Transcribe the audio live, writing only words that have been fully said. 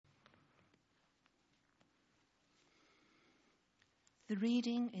The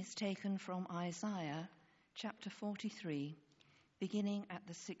reading is taken from Isaiah chapter 43, beginning at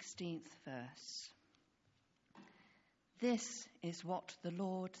the 16th verse. This is what the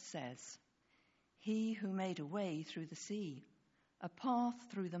Lord says, He who made a way through the sea, a path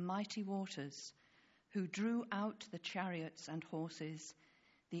through the mighty waters, who drew out the chariots and horses,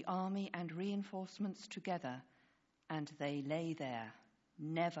 the army and reinforcements together, and they lay there,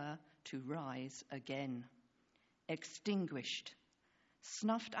 never to rise again, extinguished,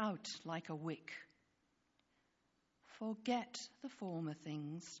 snuffed out like a wick. Forget the former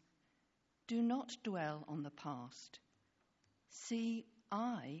things. Do not dwell on the past. See,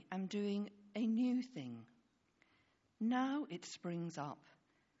 I am doing a new thing. Now it springs up.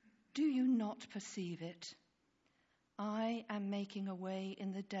 Do you not perceive it? I am making a way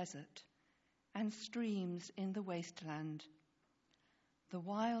in the desert and streams in the wasteland. The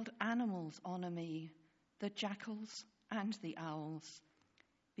wild animals honor me, the jackals and the owls,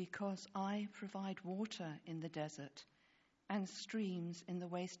 because I provide water in the desert and streams in the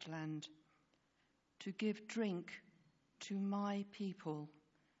wasteland, to give drink to my people,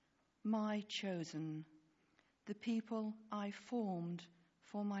 my chosen, the people I formed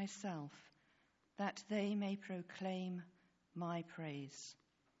for myself, that they may proclaim my praise.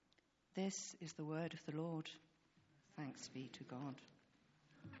 This is the word of the Lord. Thanks be to God.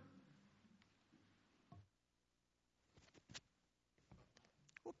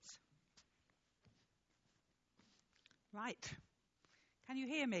 Oops. Right. Can you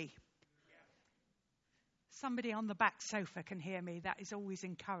hear me? Somebody on the back sofa can hear me. That is always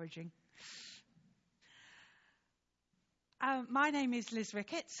encouraging. My name is Liz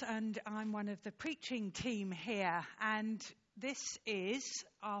Ricketts, and I'm one of the preaching team here. And this is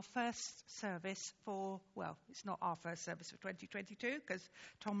our first service for, well, it's not our first service for 2022, because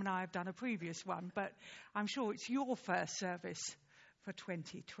Tom and I have done a previous one, but I'm sure it's your first service for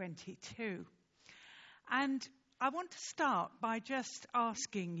 2022. And I want to start by just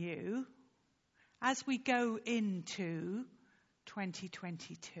asking you, as we go into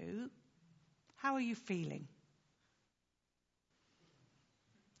 2022, how are you feeling?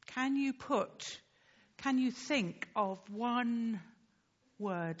 Can you think of one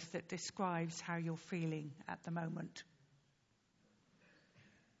word that describes how you're feeling at the moment?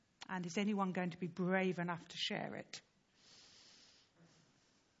 And is anyone going to be brave enough to share it?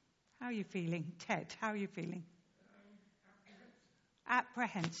 How are you feeling? Ted, how are you feeling?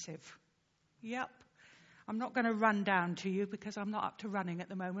 Apprehensive. Yep. I'm not going to run down to you because I'm not up to running at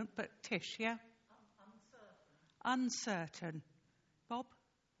the moment, but Tish, yeah? Uncertain. Bob?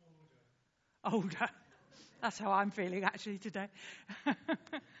 Older. That's how I'm feeling actually today.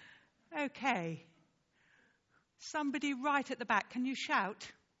 Okay. Somebody right at the back, can you shout?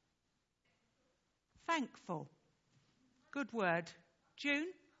 Thankful. Good word. June?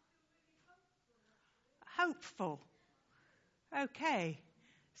 Hopeful. Okay.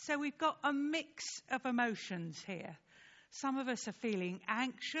 So we've got a mix of emotions here. Some of us are feeling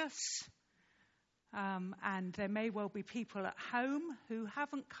anxious, and there may well be people at home who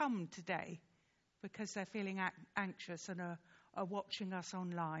haven't come today because they're feeling anxious and are watching us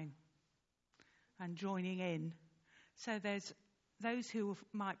online and joining in. So there's those who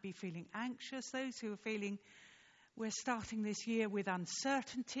might be feeling anxious, those who are feeling we're starting this year with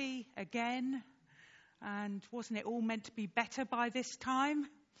uncertainty again, and wasn't it all meant to be better by this time?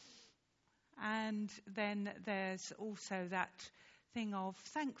 And then there's also that thing of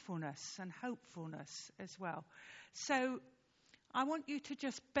thankfulness and hopefulness as well. So I want you to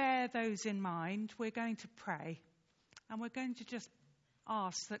just bear those in mind. We're going to pray, and we're going to just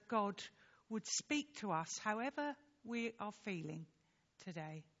ask that God would speak to us however we are feeling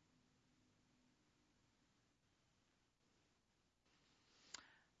today.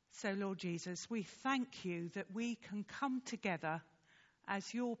 So, Lord Jesus, we thank you that we can come together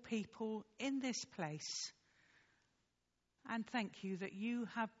as your people in this place. And thank you that you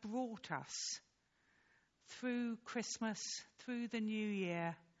have brought us through Christmas, through the new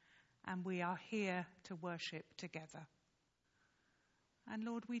year, and we are here to worship together. And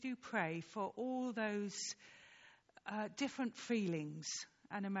Lord, we do pray for all those different feelings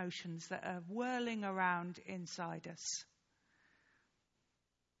and emotions that are whirling around inside us.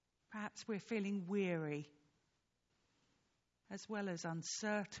 Perhaps we're feeling weary, as well as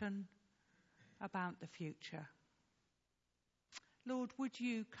uncertain about the future. Lord, would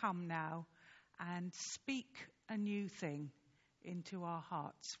you come now and speak a new thing into our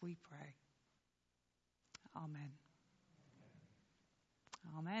hearts, we pray. Amen.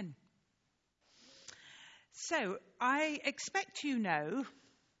 Amen. So, I expect you know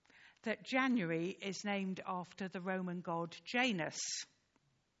that January is named after the Roman god Janus,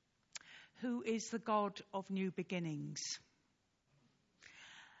 who is the god of new beginnings.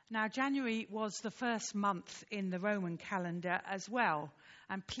 Now, January was the first month in the Roman calendar as well.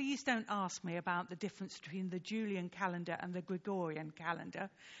 And please don't ask me about the difference between the Julian calendar and the Gregorian calendar,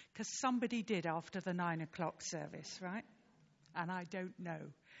 because somebody did after the 9 o'clock service, right? And I don't know.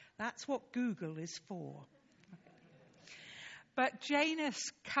 That's what Google is for. But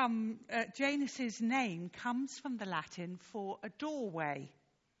Janus's name comes from the Latin for a doorway.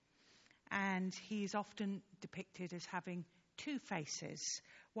 And he is often depicted as having two faces,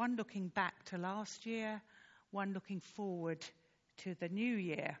 one looking back to last year, one looking forward to the new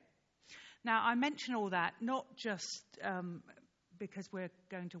year. Now, I mention all that not just because we're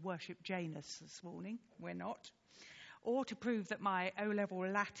going to worship Janus this morning, we're not, or to prove that my O-level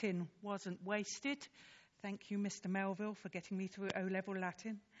Latin wasn't wasted. Thank you, Mr. Melville, for getting me through O-level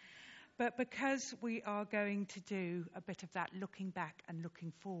Latin. But because we are going to do a bit of that looking back and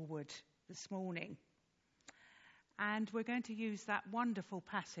looking forward this morning. And we're going to use that wonderful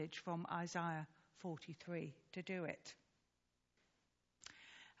passage from Isaiah 43 to do it.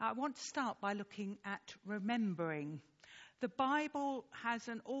 I want to start by looking at remembering. The Bible has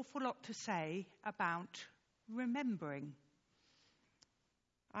an awful lot to say about remembering.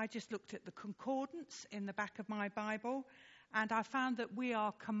 I just looked at the concordance in the back of my Bible, and I found that we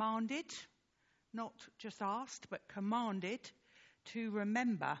are commanded, not just asked, but commanded to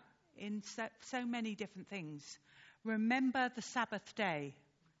remember in so many different things. Remember the Sabbath day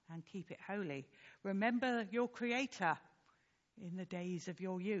and keep it holy. Remember your Creator in the days of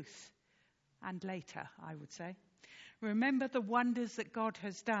your youth and later, I would say. Remember the wonders that God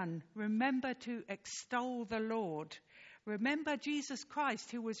has done. Remember to extol the Lord. Remember Jesus Christ,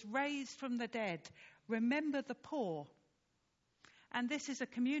 who was raised from the dead. Remember the poor. And this is a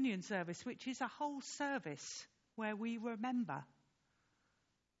communion service, which is a whole service where we remember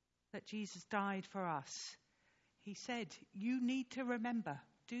that Jesus died for us. He said, you need to remember.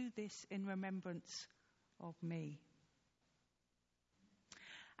 Do this in remembrance of me.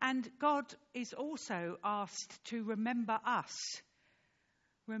 And God is also asked to remember us.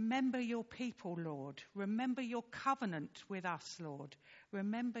 Remember your people, Lord. Remember your covenant with us, Lord.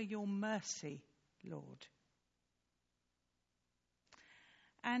 Remember your mercy, Lord.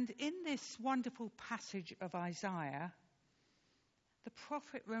 And in this wonderful passage of Isaiah, the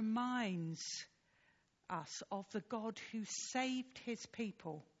prophet reminds us of the God who saved his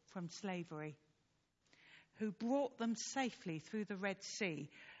people from slavery, who brought them safely through the Red Sea,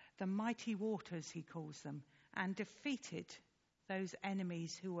 the mighty waters, he calls them, and defeated those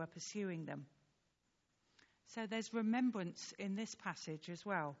enemies who were pursuing them. So there's remembrance in this passage as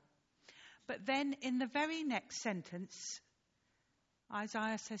well. But then in the very next sentence,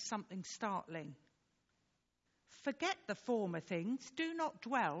 Isaiah says something startling. Forget the former things, do not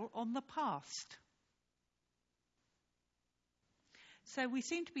dwell on the past. So we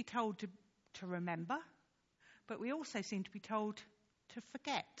seem to be told to remember, but we also seem to be told to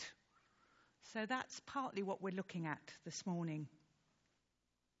forget. So that's partly what we're looking at this morning.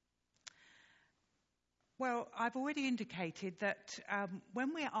 Well, I've already indicated that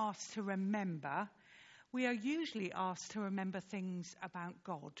when we're asked to remember, we are usually asked to remember things about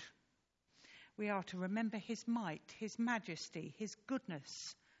God. We are to remember his might, his majesty, his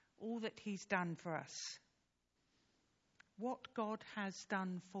goodness, all that he's done for us. What God has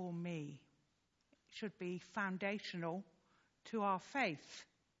done for me should be foundational to our faith.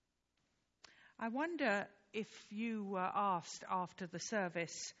 I wonder if you were asked after the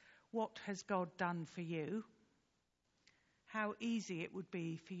service, what has God done for you? How easy it would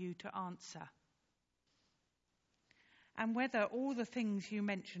be for you to answer. And whether all the things you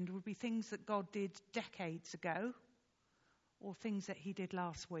mentioned would be things that God did decades ago or things that he did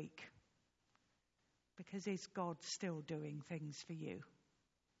last week. Because is God still doing things for you?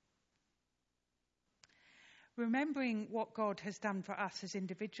 Remembering what God has done for us as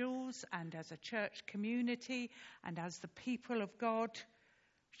individuals and as a church community and as the people of God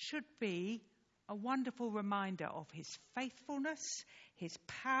should be a wonderful reminder of his faithfulness, his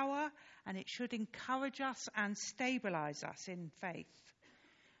power, and it should encourage us and stabilize us in faith.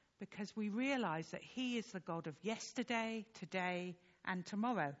 Because we realize that he is the God of yesterday, today, and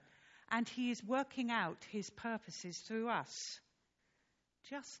tomorrow. And he is working out his purposes through us.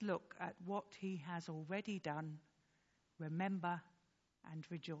 Just look at what he has already done. Remember and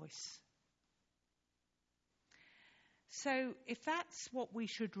rejoice. So if that's what we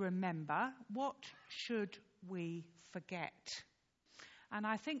should remember, what should we forget? And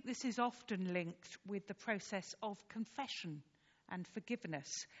I think this is often linked with the process of confession and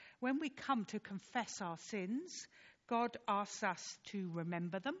forgiveness. When we come to confess our sins, God asks us to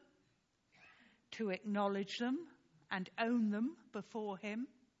remember them, to acknowledge them and own them before him.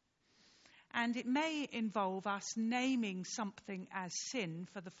 And it may involve us naming something as sin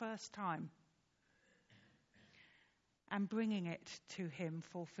for the first time and bringing it to him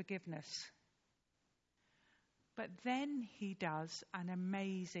for forgiveness. But then he does an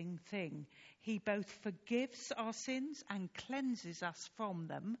amazing thing. He both forgives our sins and cleanses us from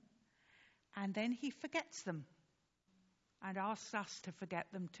them, and then he forgets them and asks us to forget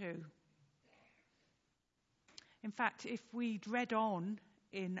them too. In fact, if we'd read on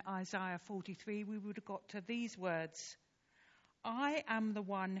in Isaiah 43, we would have got to these words: I am the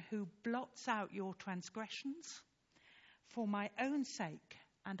one who blots out your transgressions for my own sake,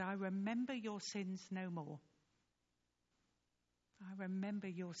 and I remember your sins no more. I remember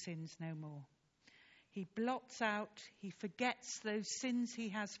your sins no more. He blots out, he forgets those sins he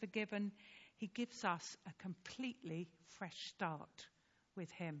has forgiven. He gives us a completely fresh start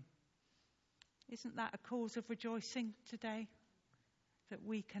with him. Isn't that a cause of rejoicing today? That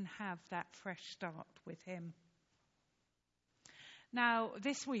we can have that fresh start with him. Now,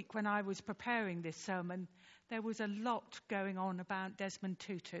 this week when I was preparing this sermon, there was a lot going on about Desmond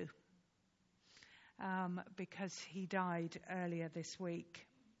Tutu, because he died earlier this week.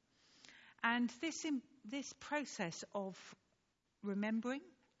 And this process of remembering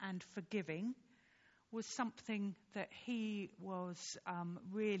and forgiving was something that he was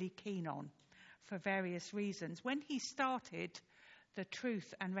really keen on for various reasons. When he started the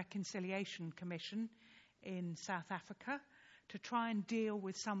Truth and Reconciliation Commission in South Africa to try and deal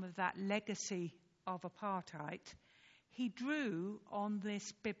with some of that legacy of apartheid, he drew on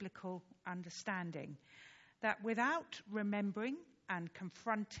this biblical understanding that without remembering and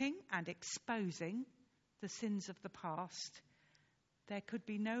confronting and exposing the sins of the past, there could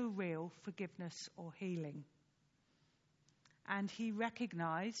be no real forgiveness or healing. And he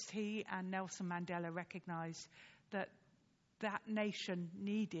and Nelson Mandela recognized that nation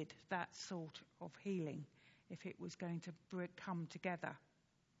needed that sort of healing if it was going to come together.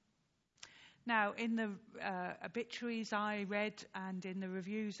 Now, in the obituaries I read and in the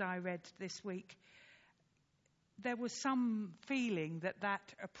reviews I read this week, there was some feeling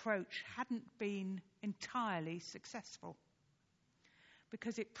that approach hadn't been entirely successful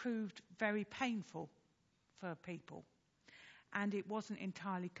because it proved very painful for people and it wasn't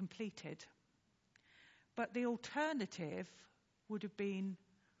entirely completed. But the alternative would have been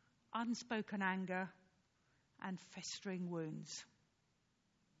unspoken anger and festering wounds.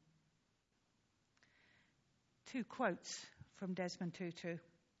 2 quotes from Desmond Tutu.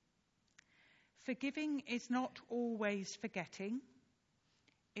 Forgiving is not always forgetting.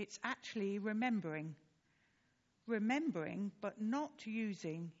 It's actually remembering. Remembering, but not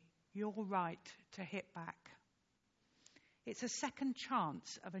using your right to hit back. It's a second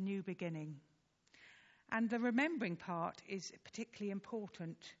chance of a new beginning. And the remembering part is particularly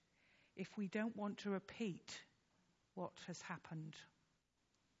important if we don't want to repeat what has happened.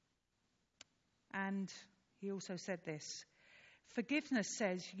 And he also said this: forgiveness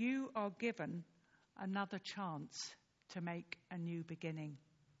says you are given another chance to make a new beginning.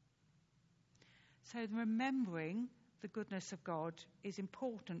 So remembering the goodness of God is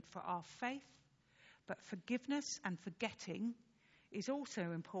important for our faith, but forgiveness and forgetting is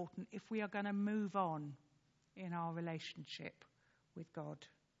also important if we are going to move on in our relationship with God.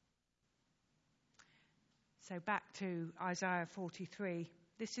 So back to Isaiah 43.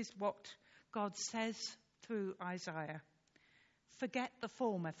 This is what God says through Isaiah. Forget the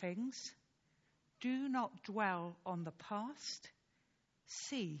former things. Do not dwell on the past.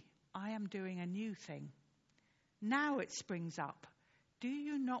 See, I am doing a new thing. Now it springs up. Do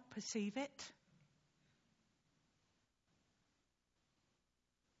you not perceive it?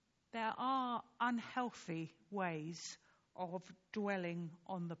 There are unhealthy ways of dwelling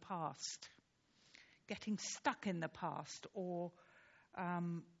on the past, getting stuck in the past, or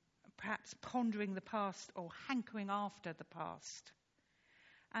perhaps pondering the past or hankering after the past.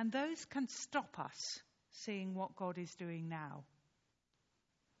 And those can stop us seeing what God is doing now.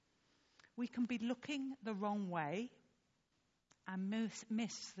 We can be looking the wrong way and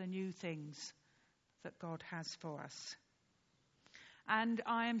miss the new things that God has for us. And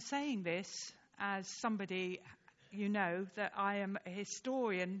I am saying this as somebody, you know, that I am a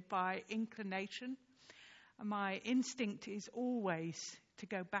historian by inclination. My instinct is always to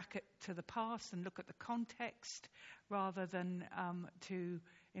go back to the past and look at the context rather than to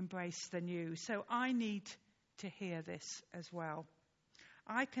embrace the new. So I need to hear this as well.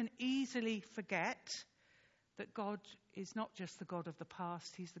 I can easily forget that God is not just the God of the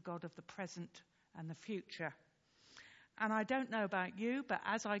past, he's the God of the present and the future. And I don't know about you, but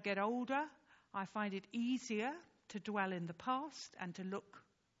as I get older, I find it easier to dwell in the past and to look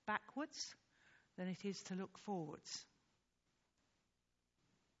backwards than it is to look forwards.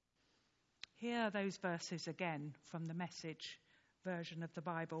 Here are those verses again from the Message version of the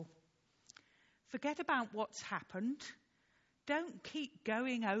Bible. Forget about what's happened. Don't keep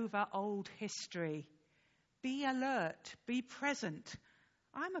going over old history. Be alert. Be present.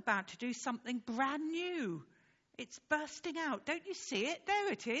 I'm about to do something brand new. It's bursting out. Don't you see it?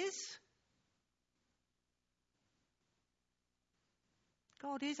 There it is.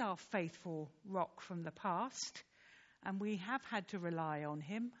 God is our faithful rock from the past, and we have had to rely on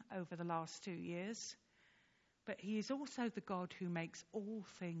him over the last 2 years. But he is also the God who makes all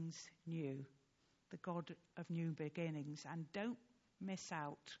things new, the God of new beginnings, and don't miss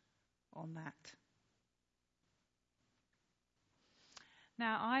out on that.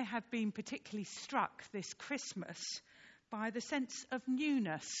 Now, I have been particularly struck this Christmas by the sense of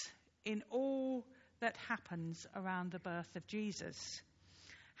newness in all that happens around the birth of Jesus.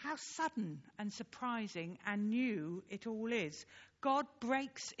 How sudden and surprising and new it all is. God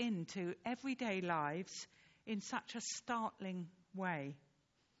breaks into everyday lives in such a startling way.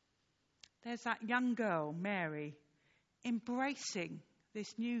 There's that young girl, Mary, embracing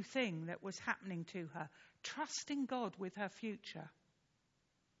this new thing that was happening to her, trusting God with her future.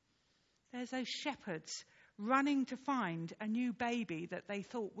 There's those shepherds running to find a new baby that they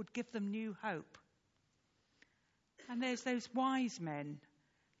thought would give them new hope. And there's those wise men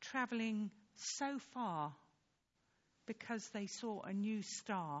travelling so far because they saw a new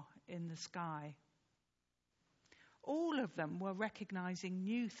star in the sky. All of them were recognizing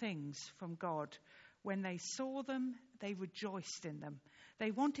new things from God. When they saw them, they rejoiced in them.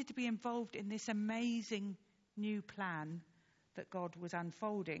 They wanted to be involved in this amazing new plan that God was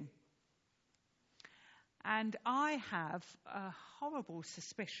unfolding. And I have a horrible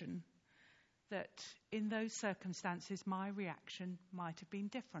suspicion that in those circumstances, my reaction might have been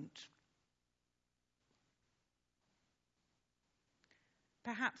different.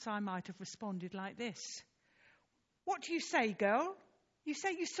 Perhaps I might have responded like this. What do you say, girl? You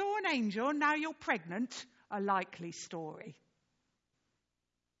say you saw an angel and now you're pregnant? A likely story.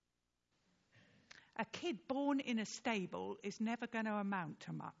 A kid born in a stable is never going to amount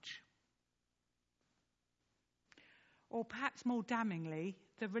to much. Or perhaps more damningly,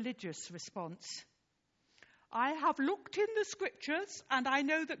 the religious response. I have looked in the scriptures and I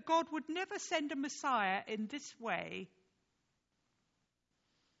know that God would never send a Messiah in this way.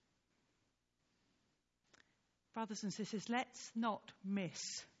 Brothers and sisters, let's not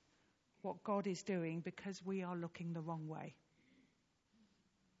miss what God is doing because we are looking the wrong way.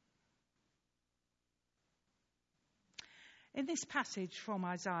 In this passage from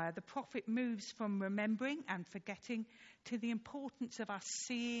Isaiah, the prophet moves from remembering and forgetting to the importance of us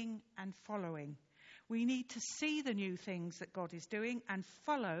seeing and following. We need to see the new things that God is doing and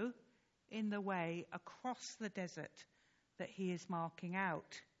follow in the way across the desert that he is marking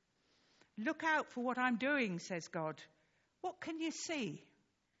out. Look out for what I'm doing, says God. What can you see?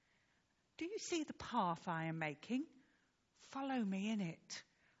 Do you see the path I am making? Follow me in it.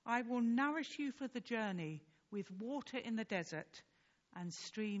 I will nourish you for the journey with water in the desert and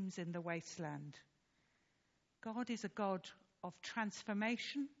streams in the wasteland. God is a God of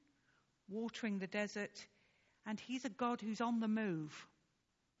transformation, watering the desert, and he's a God who's on the move,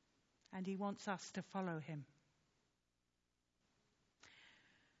 and he wants us to follow him.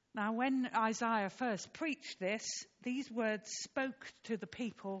 Now, when Isaiah first preached this, these words spoke to the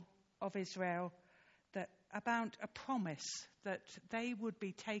people of Israel that about a promise that they would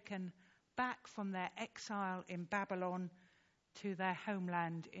be taken back from their exile in Babylon to their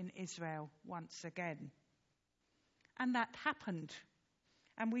homeland in Israel once again. And that happened.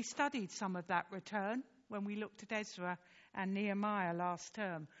 And we studied some of that return when we looked at Ezra and Nehemiah last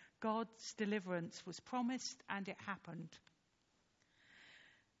term. God's deliverance was promised and it happened.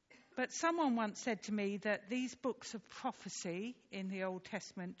 But someone once said to me that these books of prophecy in the Old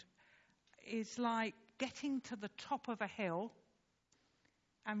Testament is like getting to the top of a hill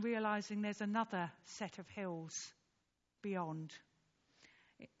and realizing there's another set of hills beyond,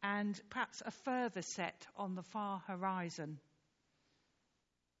 and perhaps a further set on the far horizon.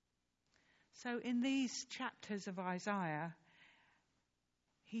 So in these chapters of Isaiah,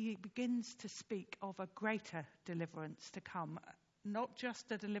 he begins to speak of a greater deliverance to come, not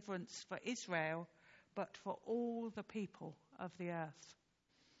just a deliverance for Israel, but for all the people of the earth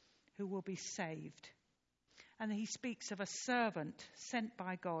who will be saved. And he speaks of a servant sent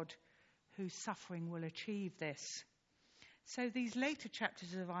by God whose suffering will achieve this. So these later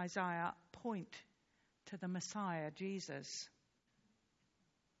chapters of Isaiah point to the Messiah, Jesus.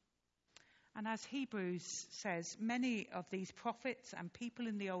 And as Hebrews says, many of these prophets and people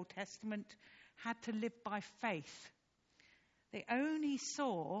in the Old Testament had to live by faith. They only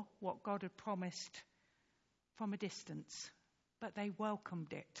saw what God had promised from a distance, but they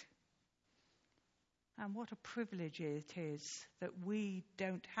welcomed it. And what a privilege it is that we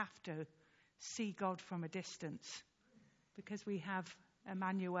don't have to see God from a distance, because we have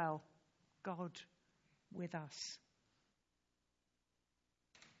Emmanuel, God with us.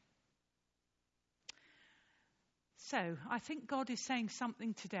 So I think God is saying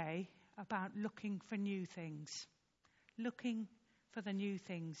something today about looking for new things, looking for the new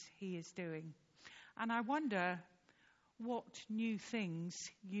things he is doing. And I wonder what new things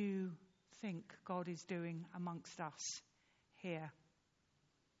you think God is doing amongst us here.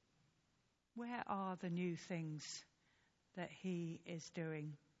 Where are the new things that he is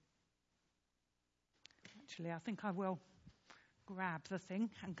doing? Actually, I think I will grab the thing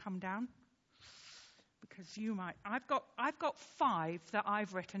and come down, because you might. I've got 5 that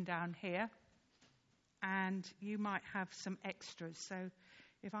I've written down here, and you might have some extras. So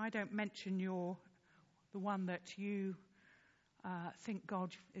if I don't mention the one that you think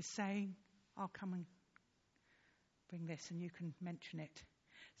God is saying, I'll come and bring this and you can mention it.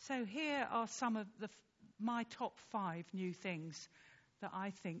 So here are some of my top 5 new things that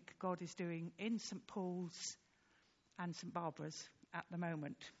I think God is doing in St. Paul's and St. Barbara's at the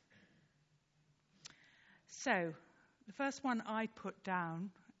moment. So the first one I put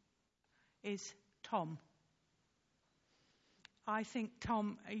down is Tom. I think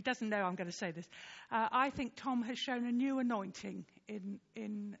Tom, he doesn't know I'm going to say this, I think Tom has shown a new anointing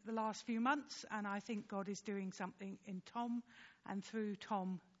in the last few months, and I think God is doing something in Tom and through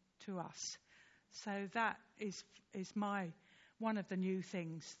Tom to us. So that is one of the new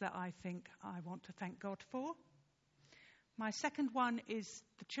things that I think I want to thank God for. My second one is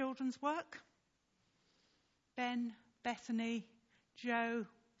the children's work. Ben, Bethany, Joe,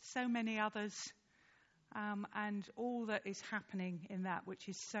 so many others, and all that is happening in that, which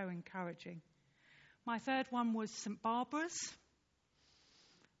is so encouraging. My third one was St. Barbara's.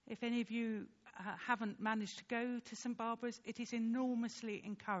 If any of you haven't managed to go to St. Barbara's, it is enormously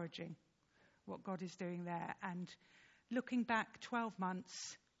encouraging what God is doing there. And looking back 12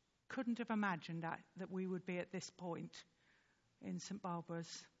 months, couldn't have imagined that we would be at this point in St. Barbara's.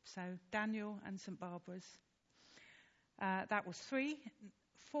 So Daniel and St. Barbara's. That was 3.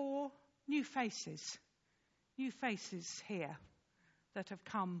 4, new faces here that have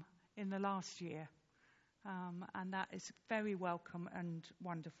come in the last year. And that is very welcome and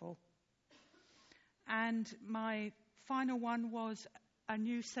wonderful. And my final one was a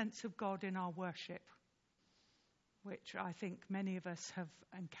new sense of God in our worship, which I think many of us have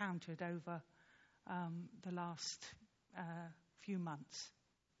encountered over the last few months.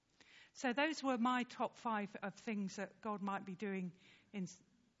 So those were my top 5 of things that God might be doing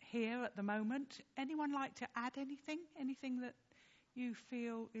here at the moment. Anyone like to add anything? Anything that you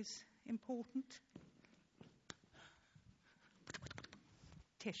feel is important?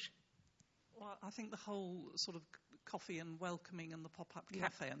 Tish. Well, I think the whole sort of coffee and welcoming and the pop-up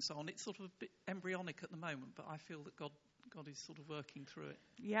cafe and so on, it's sort of a bit embryonic at the moment, but I feel that God is sort of working through it.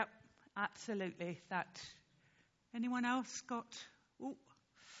 Yep, absolutely. Anyone else got... Oh,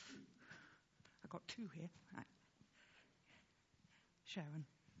 I've got 2 here. Right. Sharon.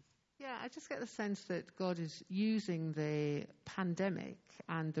 Yeah, I just get the sense that God is using the pandemic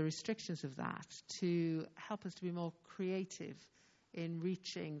and the restrictions of that to help us to be more creative in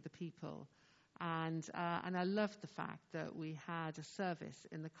reaching the people. And I love the fact that we had a service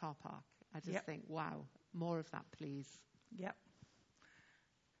in the car park. I just think, wow, more of that, please. Yep.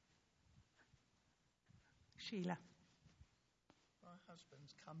 Sheila. My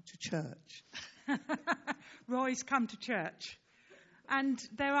husband's come to church. Roy's come to church. And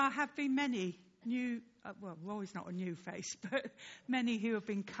there have been many new, Roy's not a new face, but many who have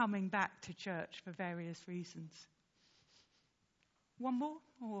been coming back to church for various reasons. One more?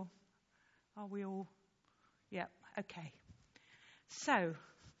 Or are we all? Yep, okay. So,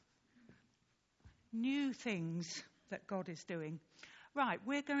 new things that God is doing. Right,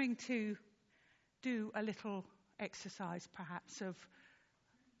 we're going to do a little exercise perhaps of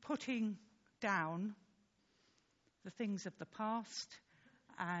putting down the things of the past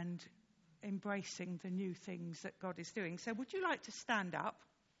and embracing the new things that God is doing. So would you like to stand up?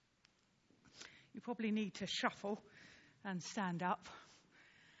 You probably need to shuffle and stand up.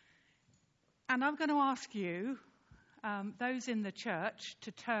 And I'm going to ask you those in the church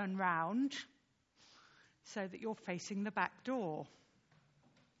to turn round so that you're facing the back door.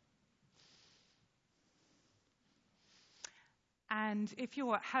 And if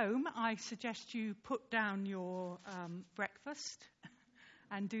you're at home, I suggest you put down your breakfast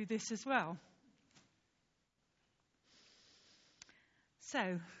and do this as well.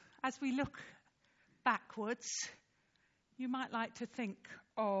 So, as we look backwards, you might like to think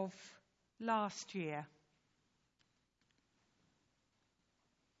of last year.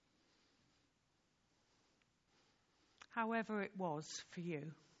 However it was for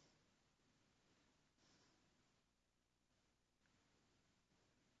you.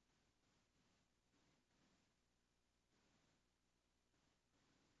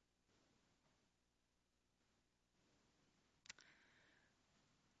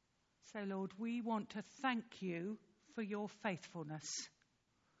 So, Lord, we want to thank you for your faithfulness,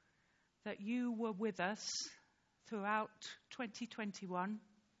 that you were with us throughout 2021.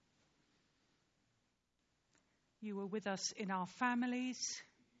 You were with us in our families.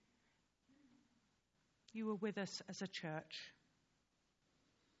 You were with us as a church.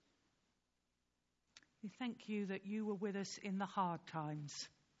 We thank you that you were with us in the hard times,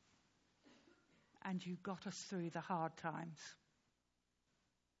 and you got us through the hard times.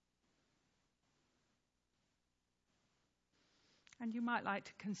 And you might like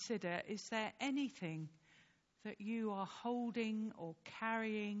to consider, is there anything that you are holding or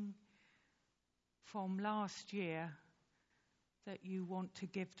carrying from last year that you want to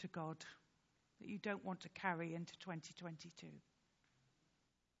give to God, that you don't want to carry into 2022?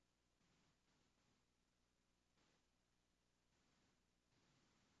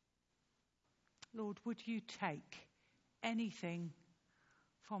 Lord, would you take anything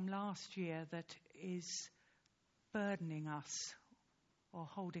from last year that is burdening us or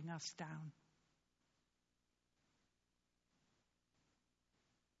holding us down?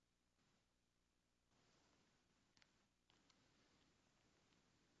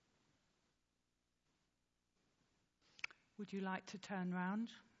 Would you like to turn round?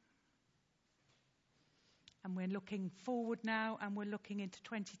 And we're looking forward now, and we're looking into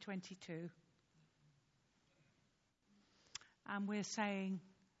 2022. And we're saying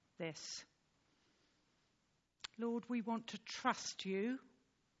this: Lord, we want to trust you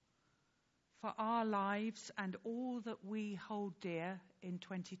for our lives and all that we hold dear in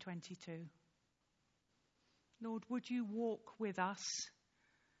 2022. Lord, would you walk with us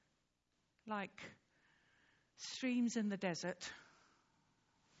like streams in the desert?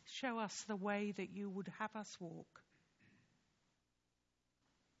 Show us the way that you would have us walk.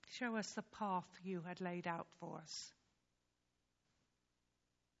 Show us the path you had laid out for us.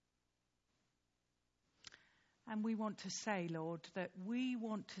 And we want to say, Lord, that we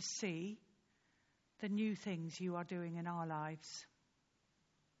want to see the new things you are doing in our lives.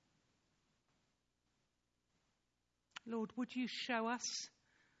 Lord, would you show us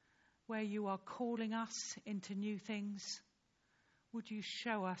where you are calling us into new things? Would you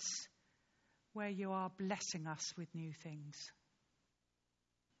show us where you are blessing us with new things?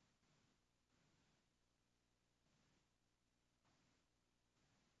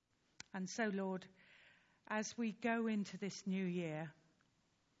 And so, Lord, as we go into this new year,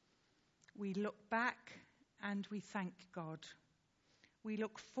 we look back and we thank God. We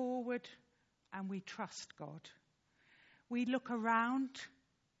look forward and we trust God. We look around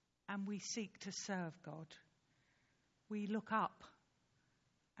and we seek to serve God. We look up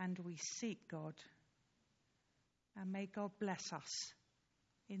and we seek God. And may God bless us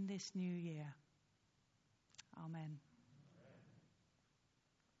in this new year. Amen.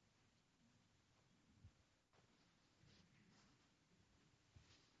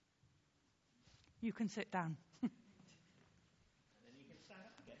 You can sit down. And then you can stand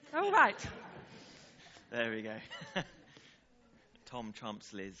up again. Oh, right. There we go. Tom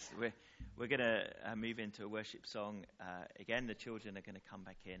trumps Liz. We're going to move into a worship song. Again, the children are going to come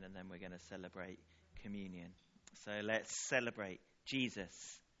back in, and then we're going to celebrate communion. So let's celebrate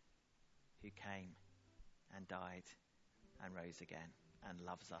Jesus, who came and died and rose again and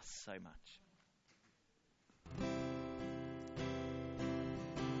loves us so much.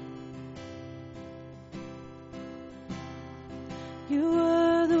 You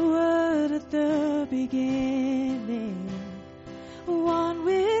were the Word at the beginning, one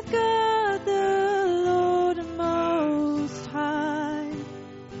with God the Lord Most High.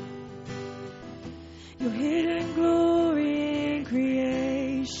 Your hidden glory in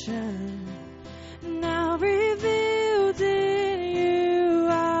creation, now revealed in you,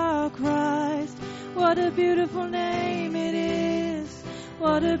 our Christ. What a beautiful name it is,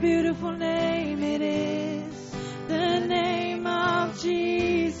 what a beautiful name it is. The the name of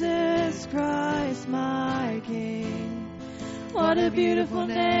Jesus Christ, my King. What a beautiful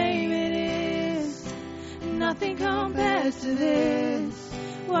name it is. Nothing compares to this.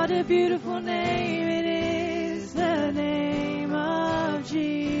 What a beautiful name it is. The name of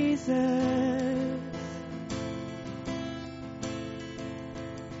Jesus.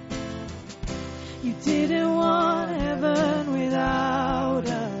 You didn't want heaven without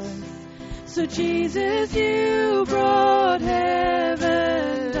us. So Jesus, you brought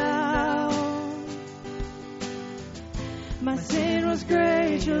heaven down. My sin was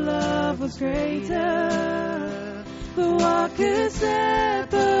great, your love was greater. But what could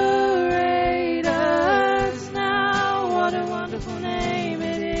separate us now? What a wonderful name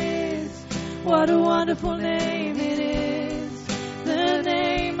it is. What a wonderful name it is. The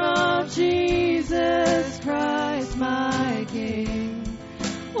name of Jesus Christ, my King.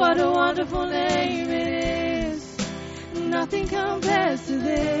 What a wonderful name it is. Nothing compares to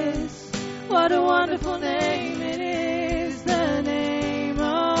this. What a wonderful name it is. The name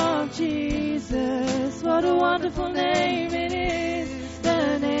of Jesus. What a wonderful name it is.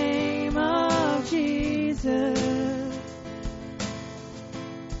 The name of Jesus.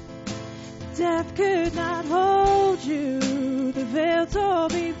 Death could not hold you. The veil tore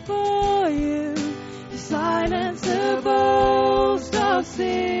before you. You silenced the boast of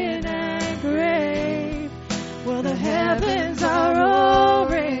sin and grave. Well, the heavens are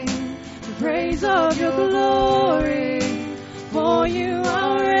roaring the praise of your glory. For you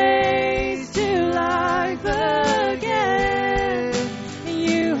are raised to life again.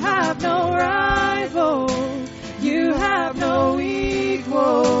 You have no rival. You have no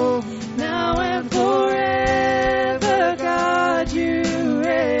equal. Now and forever, God, you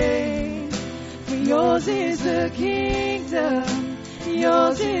reign. For yours is the kingdom.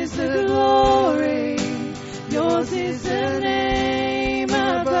 Yours is the glory. Yours is the name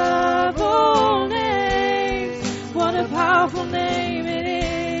above all names. What a powerful name it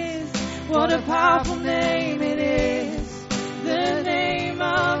is. What a powerful name it is. The name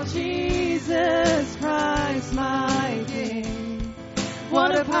of Jesus Christ, my King.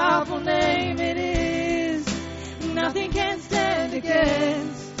 What a powerful name it is. Nothing can stand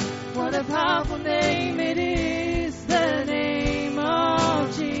against. What a powerful name it is. The name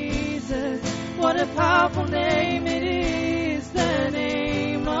of Jesus. What a powerful name it is. The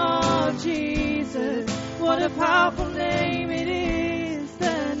name of Jesus. What a powerful name it is.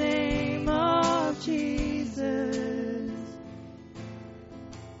 The name of Jesus.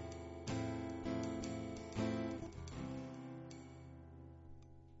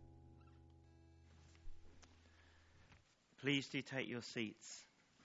 Please do take your seats.